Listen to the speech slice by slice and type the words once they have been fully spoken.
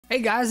Hey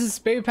guys, this is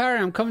Babypowder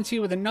and I'm coming to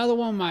you with another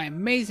one of my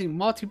amazing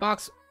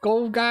multi-box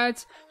gold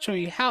guides,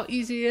 showing you how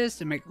easy it is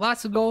to make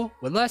lots of gold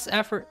with less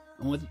effort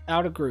and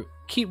without a group.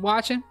 Keep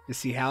watching to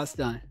see how it's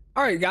done.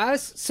 Alright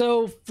guys,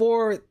 so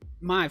for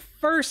my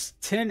first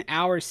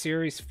 10-hour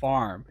series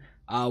farm,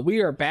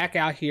 we are back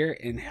out here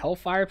in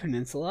Hellfire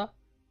Peninsula,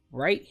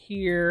 right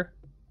here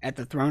at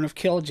the Throne of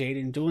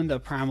Kil'jaeden, doing the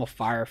Primal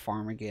Fire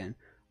farm again.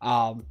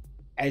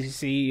 As you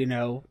see,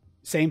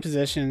 same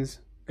positions,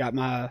 got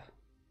my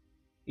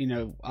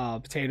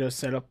potatoes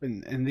set up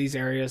in these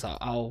areas.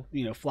 I'll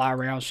fly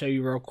around, show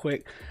you real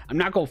quick. I'm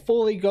not going to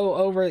fully go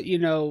over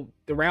the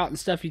route and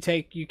stuff you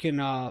take. You can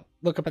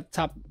look up at the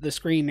top of the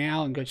screen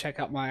now and go check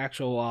out my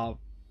actual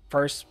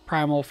first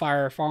Primal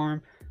Fire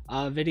farm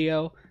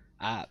video.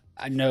 I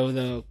know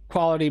the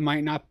quality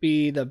might not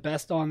be the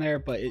best on there,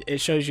 but it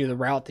shows you the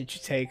route that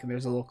you take, and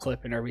there's a little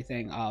clip and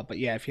everything. But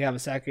yeah, if you have a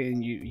second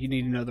and you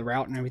need to know the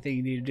route and everything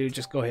you need to do,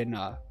 just go ahead and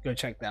go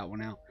check that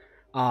one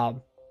out.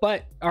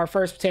 But our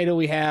first potato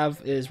we have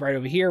is right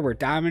over here where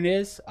Diamond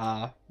is,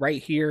 right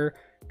here,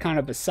 kind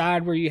of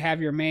beside where you have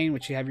your main,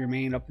 which you have your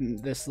main up in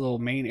this little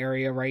main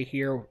area right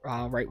here,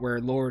 right where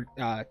Lord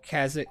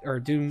Kha'Zix or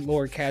Doom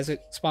Lord Kha'Zix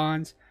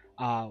spawns,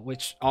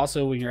 which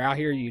also when you're out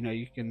here,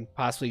 you can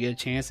possibly get a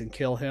chance and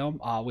kill him,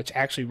 which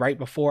actually right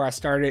before I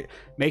started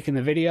making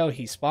the video,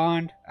 he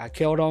spawned. I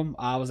killed him.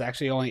 I was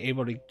actually only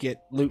able to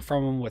get loot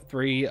from him with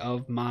 3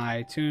 of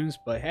my toons,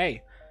 but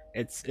hey,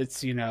 it's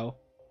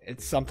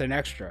something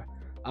extra.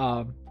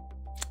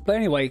 But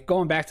anyway,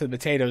 going back to the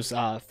potatoes,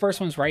 first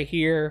one's right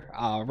here,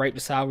 right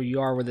beside where you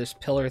are, where this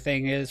pillar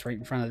thing is, right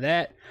in front of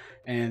that.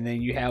 And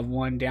then you have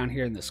one down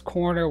here in this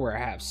corner where I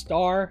have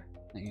Star,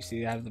 and you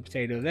see I have the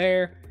potato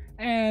there.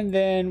 And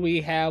then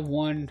we have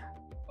one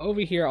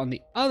over here on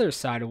the other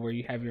side of where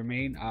you have your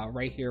main,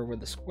 right here where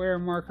the square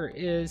marker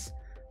is,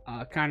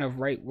 kind of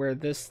right where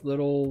this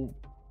little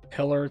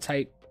pillar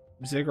type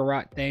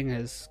ziggurat thing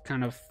is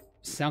kind of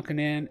sunken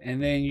in.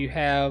 And then you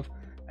have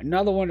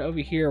another one over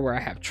here where I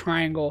have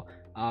triangle,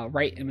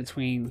 right in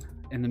between,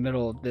 in the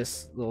middle of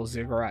this little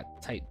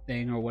ziggurat type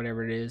thing or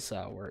whatever it is,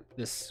 where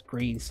this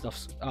green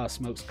stuff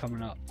smoke's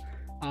coming up.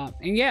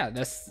 And yeah,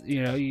 that's,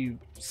 you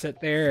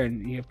sit there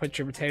and you put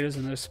your potatoes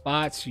in those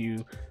spots.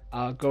 You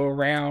go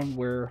around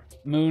where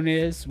Moon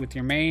is with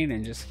your main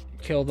and just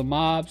kill the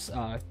mobs.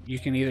 You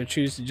can either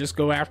choose to just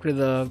go after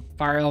the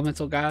fire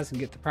elemental guys and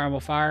get the primal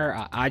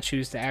fire. I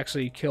choose to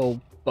actually kill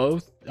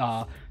both,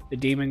 the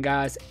demon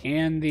guys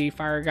and the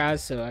fire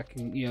guys, so I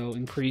can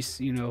increase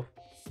the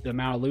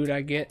amount of loot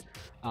I get.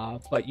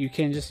 But you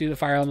can just do the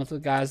fire elemental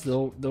guys.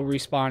 They'll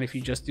respawn if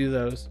you just do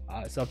those.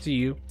 It's up to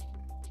you.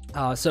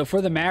 So for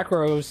the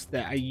macros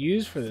that I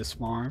use for this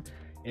farm,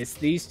 it's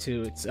these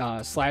two. It's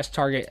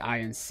 /target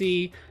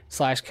INC,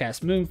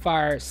 /cast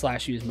moonfire,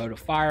 /use mode of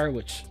fire,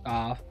 which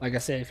like I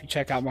said, if you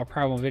check out my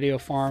primal video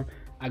farm,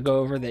 I go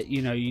over that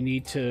you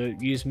need to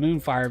use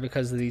moonfire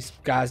because of these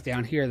guys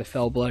down here, the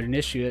fell blood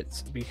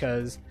initiates,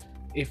 because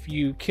if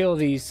you kill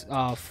these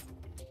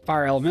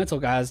fire elemental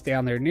guys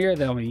down there near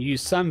them and you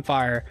use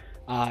sunfire,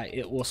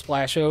 it will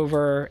splash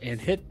over and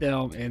hit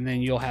them, and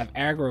then you'll have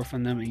aggro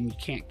from them and you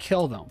can't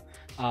kill them.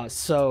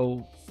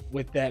 So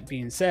with that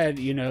being said,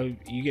 you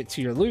get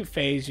to your loot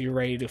phase, you're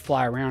ready to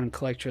fly around and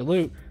collect your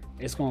loot,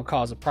 it's going to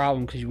cause a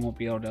problem because you won't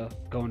be able to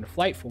go into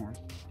flight form,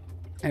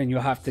 and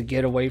you'll have to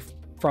get away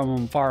from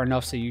them far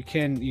enough so you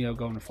can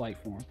go into flight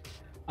form.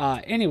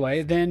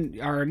 Anyway, then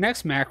our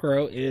next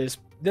macro is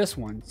this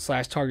one,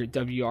 /target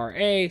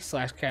WRA,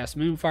 /cast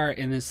moonfire,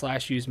 and then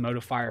 /use mode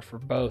of fire for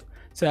both,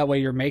 so that way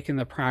you're making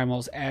the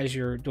primals as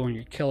you're doing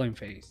your killing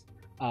phase.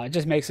 It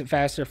just makes it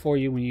faster for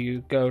you when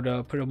you go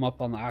to put them up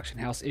on the auction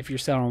house, if you're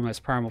selling them as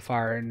primal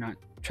fire and not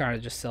trying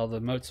to just sell the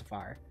modes of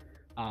fire,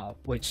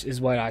 which is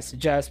what I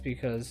suggest,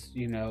 because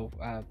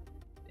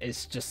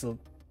it's just a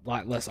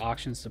lot less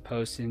auctions to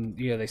post, and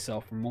they sell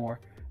for more.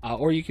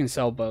 Or you can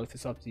sell both,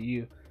 it's up to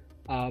you.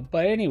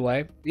 But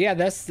anyway, yeah,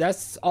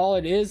 that's all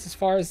it is as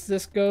far as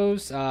this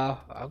goes.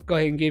 I'll go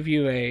ahead and give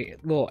you a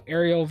little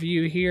aerial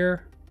view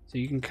here so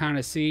you can kind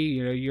of see,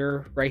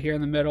 you're right here in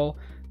the middle.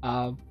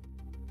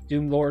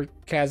 Doom Lord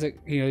Kha'Zix,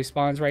 he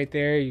spawns right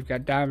there. You've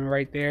got Diamond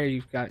right there.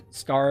 You've got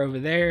Star over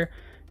there.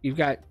 You've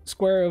got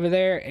Square over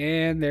there,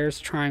 and there's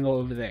Triangle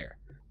over there.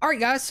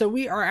 Alright guys, so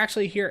we are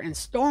actually here in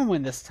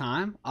Stormwind this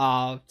time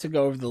to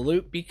go over the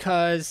loot,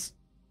 because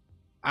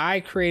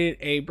I created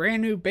a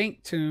brand new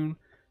bank toon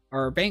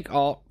or bank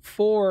alt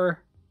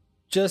for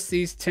just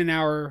these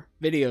 10-hour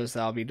videos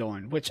that I'll be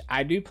doing, which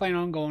I do plan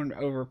on going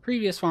over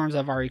previous farms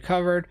I've already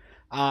covered,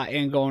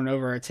 and going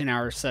over a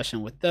 10-hour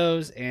session with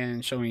those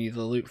and showing you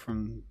the loot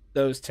from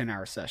those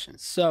 10-hour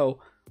sessions. So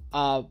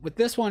with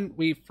this one,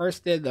 we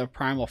first did the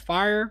primal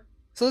fire.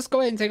 So let's go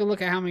ahead and take a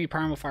look at how many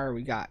primal fire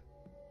we got.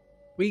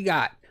 We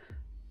got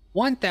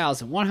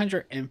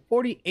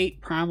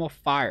 1,148 primal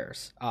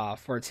fires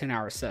for a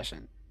 10-hour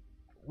session,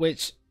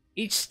 which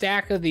each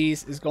stack of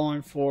these is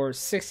going for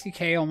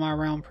 60k on my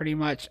realm pretty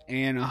much,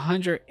 and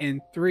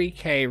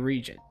 103k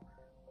region.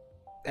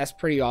 That's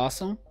pretty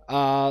awesome.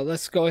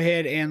 Let's go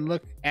ahead and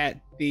look at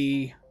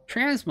the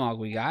transmog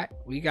we got.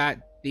 We got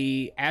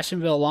the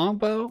Ashenville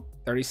Longbow,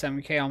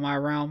 37k on my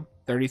realm,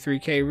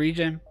 33k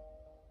region.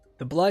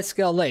 The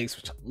Bloodscale Legs,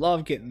 which I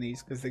love getting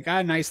these because they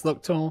got a nice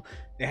look to them.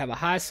 They have a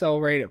high sell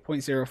rate at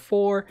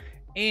 0.04,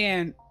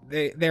 and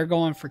they're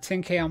going for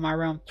 10k on my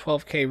realm,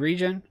 12k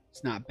region.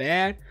 It's not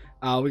bad.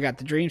 We got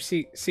the Dream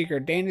Seeker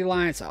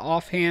Dandelion. It's an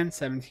offhand,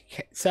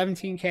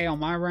 17k on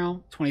my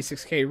realm,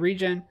 26k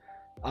region.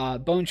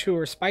 Bone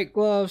Chewer Spike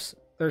Gloves,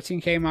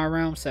 13k my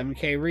realm,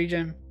 7k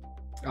region.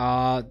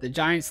 The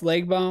Giant's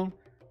Leg Bone,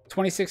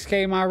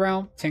 26k my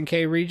realm,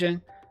 10k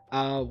region.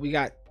 We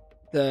got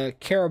the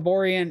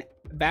Caraborian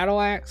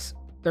Battle Axe,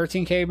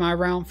 13k my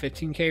realm,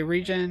 15k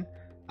region.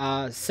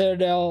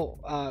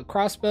 Citadel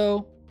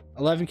Crossbow,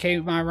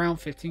 11k my realm,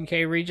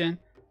 15k region.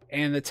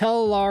 And the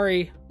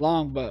Telelari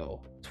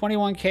Longbow,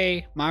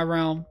 21k my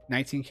realm,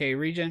 19k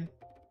region.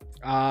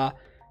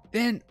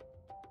 Then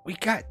we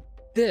got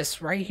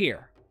this right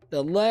here,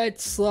 the Lead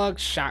Slug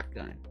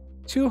Shotgun,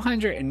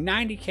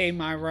 290k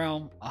my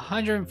realm,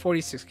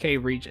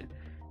 146k region.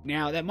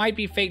 Now that might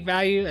be fake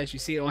value, as you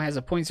see it only has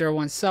a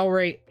 0.01 sell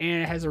rate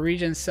and it has a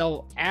region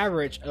sell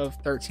average of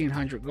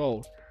 1300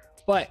 gold.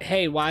 But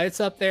hey, while it's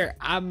up there,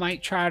 I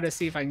might try to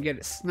see if I can get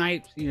it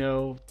sniped, you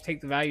know, take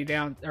the value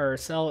down or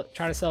sell it,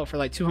 try to sell it for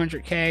like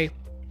 200k,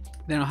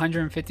 then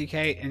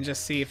 150k, and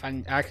just see if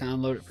I can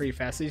unload it pretty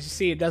fast. As you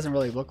see, it doesn't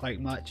really look like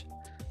much.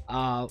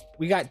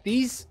 We got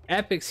these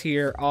epics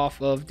here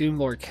off of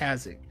Doomlord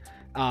Kha'Zix.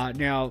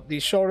 Now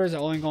these shoulders are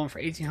only going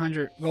for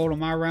 1800 gold on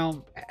my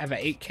realm, have an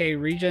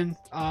 8k region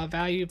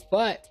value,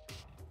 but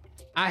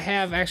I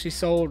have actually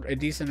sold a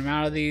decent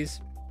amount of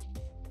these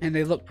and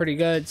they look pretty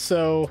good,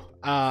 so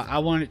I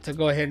wanted to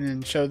go ahead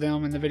and show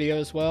them in the video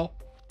as well.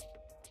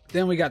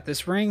 Then we got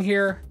this ring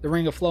here, the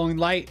Ring of Flowing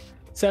Light,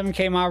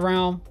 7k my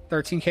realm,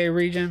 13k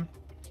region.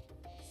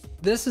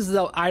 This is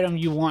the item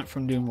you want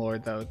from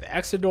Doomlord though, the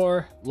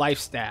Exodore Life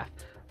Staff,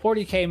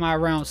 40k my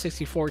realm,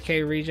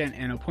 64k region,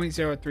 and a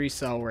 0.03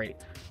 sell rate.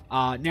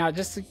 Now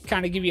just to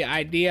kind of give you an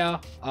idea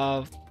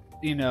of,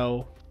 you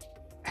know,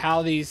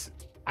 how these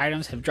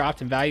items have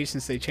dropped in value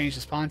since they changed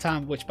the spawn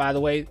time, which by the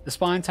way, the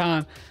spawn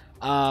time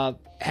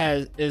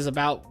is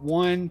about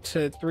 1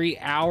 to 3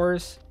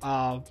 hours,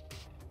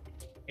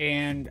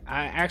 and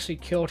I actually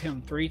killed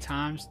him 3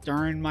 times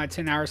during my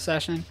 10-hour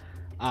session.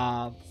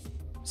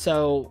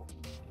 So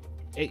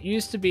it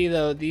used to be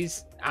though,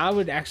 I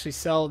would actually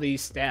sell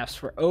these staffs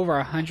for over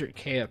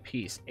 100k a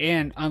piece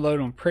and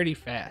unload them pretty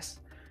fast.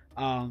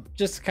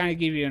 Just to kind of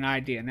give you an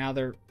idea. Now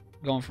they're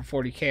going for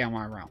 40k on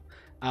my realm.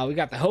 We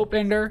got the Hope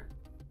Ender,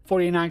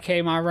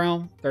 49k my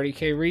realm,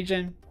 30k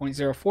region,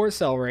 0.04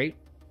 sell rate.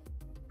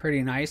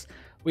 Pretty nice.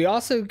 We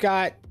also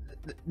got,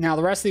 now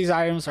the rest of these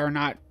items are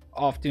not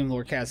off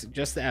Doomlord Kha'Zix,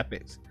 just the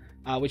epics,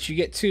 which you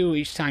get 2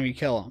 each time you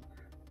kill them.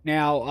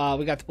 Now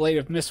we got the Blade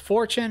of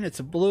Misfortune. It's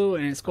a blue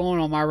and it's going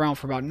on my realm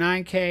for about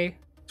 9k,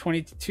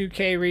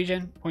 22k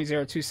region,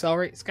 0.02 sell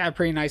rate. It's got a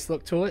pretty nice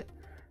look to it.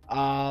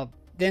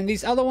 Then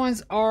these other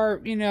ones are,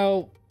 you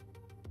know,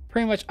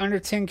 pretty much under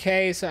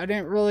 10k, so I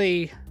didn't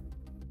really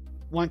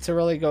want to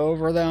really go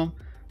over them.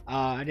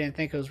 I didn't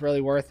think it was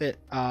really worth it.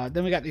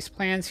 Then we got these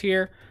plans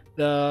here.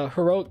 The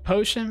Heroic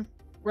Potion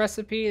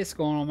recipe is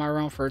going on my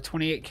realm for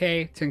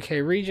 28k,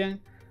 10k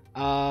region.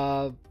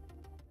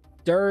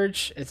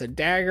 Dirge, it's a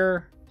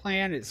dagger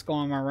plan. It's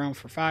going on my realm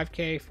for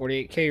 5k,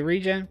 48k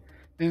region.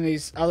 Then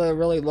these other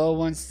really low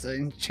ones, the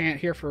enchant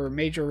here for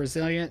major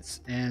resilience,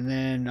 and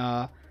then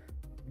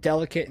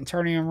Delicate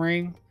Eternium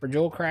Ring for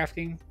jewel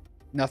crafting.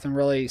 Nothing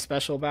really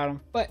special about them,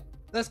 but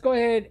let's go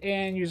ahead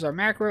and use our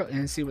macro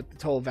and see what the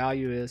total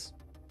value is.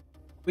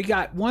 We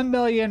got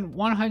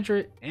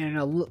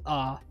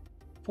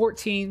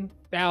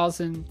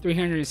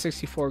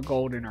 1,114,364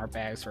 gold in our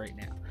bags right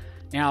now.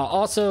 Now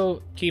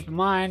also keep in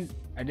mind,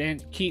 I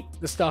didn't keep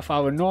the stuff I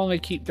would normally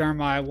keep during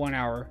my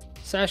 1-hour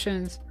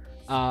sessions.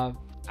 I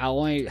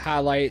only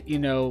highlight, you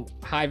know,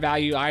 high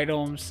value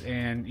items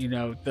and, you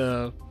know,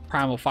 the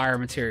Primal Fire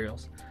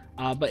materials.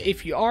 But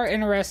if you are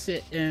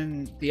interested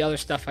in the other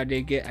stuff I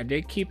did get, I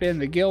did keep it in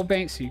the guild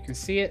bank so you can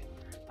see it.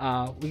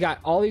 We got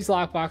all these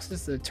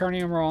lockboxes. The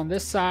Eternium are on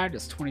this side.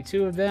 There's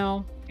 22 of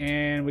them.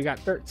 And we got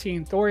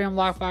 13 thorium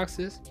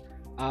lockboxes.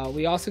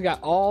 We also got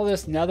all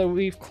this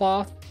netherweave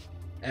cloth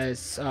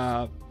as,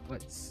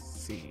 let's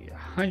see,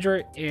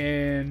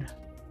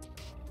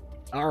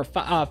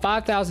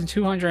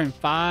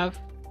 5,205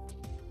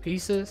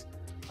 pieces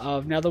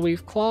of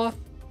netherweave cloth.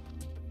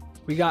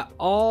 We got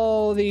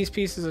all these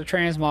pieces of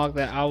transmog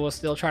that I will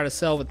still try to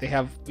sell, but they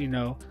have, you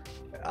know,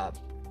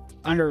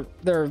 under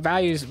their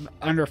values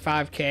under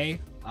 5k,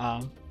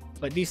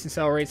 but decent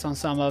sell rates on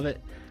some of it.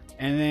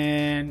 And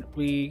then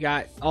we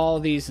got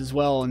all these as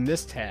well in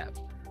this tab.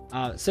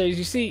 So as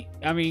you see,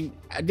 I mean,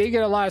 I did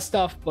get a lot of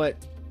stuff, but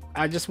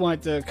I just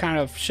wanted to kind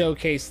of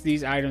showcase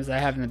these items that I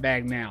have in the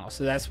bag now.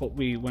 So that's what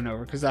we went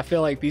over, because I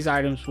feel like these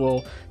items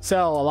will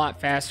sell a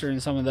lot faster than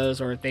some of those,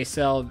 or if they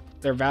sell,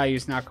 their value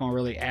is not going to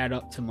really add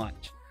up to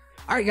much.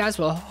 Alright guys,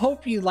 well,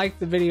 hope you liked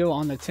the video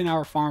on the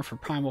 10-hour farm for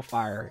Primal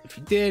Fire. If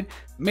you did,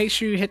 make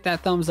sure you hit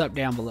that thumbs up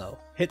down below.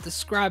 Hit the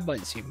subscribe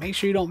button so you make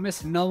sure you don't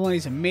miss another one of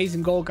these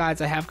amazing gold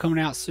guides I have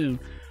coming out soon.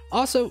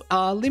 Also,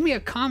 leave me a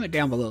comment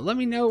down below. Let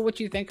me know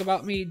what you think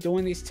about me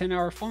doing these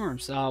 10-hour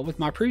farms with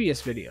my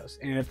previous videos.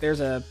 And if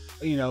there's a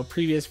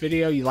previous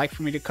video you'd like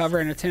for me to cover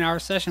in a 10-hour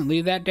session,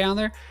 leave that down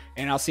there,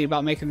 and I'll see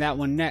about making that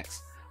one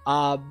next.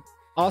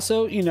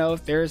 Also,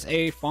 if there's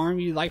a farm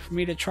you'd like for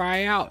me to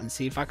try out and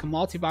see if I can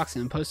multi-box it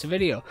and post a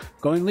video,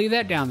 go and leave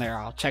that down there.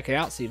 I'll check it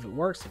out, see if it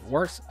works. If it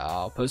works,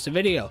 I'll post a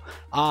video.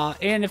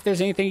 And if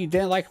there's anything you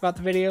didn't like about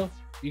the video,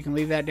 you can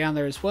leave that down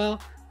there as well.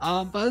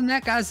 But other than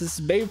that, guys, this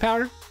is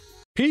Babypowder.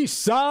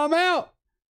 Peace, I'm out.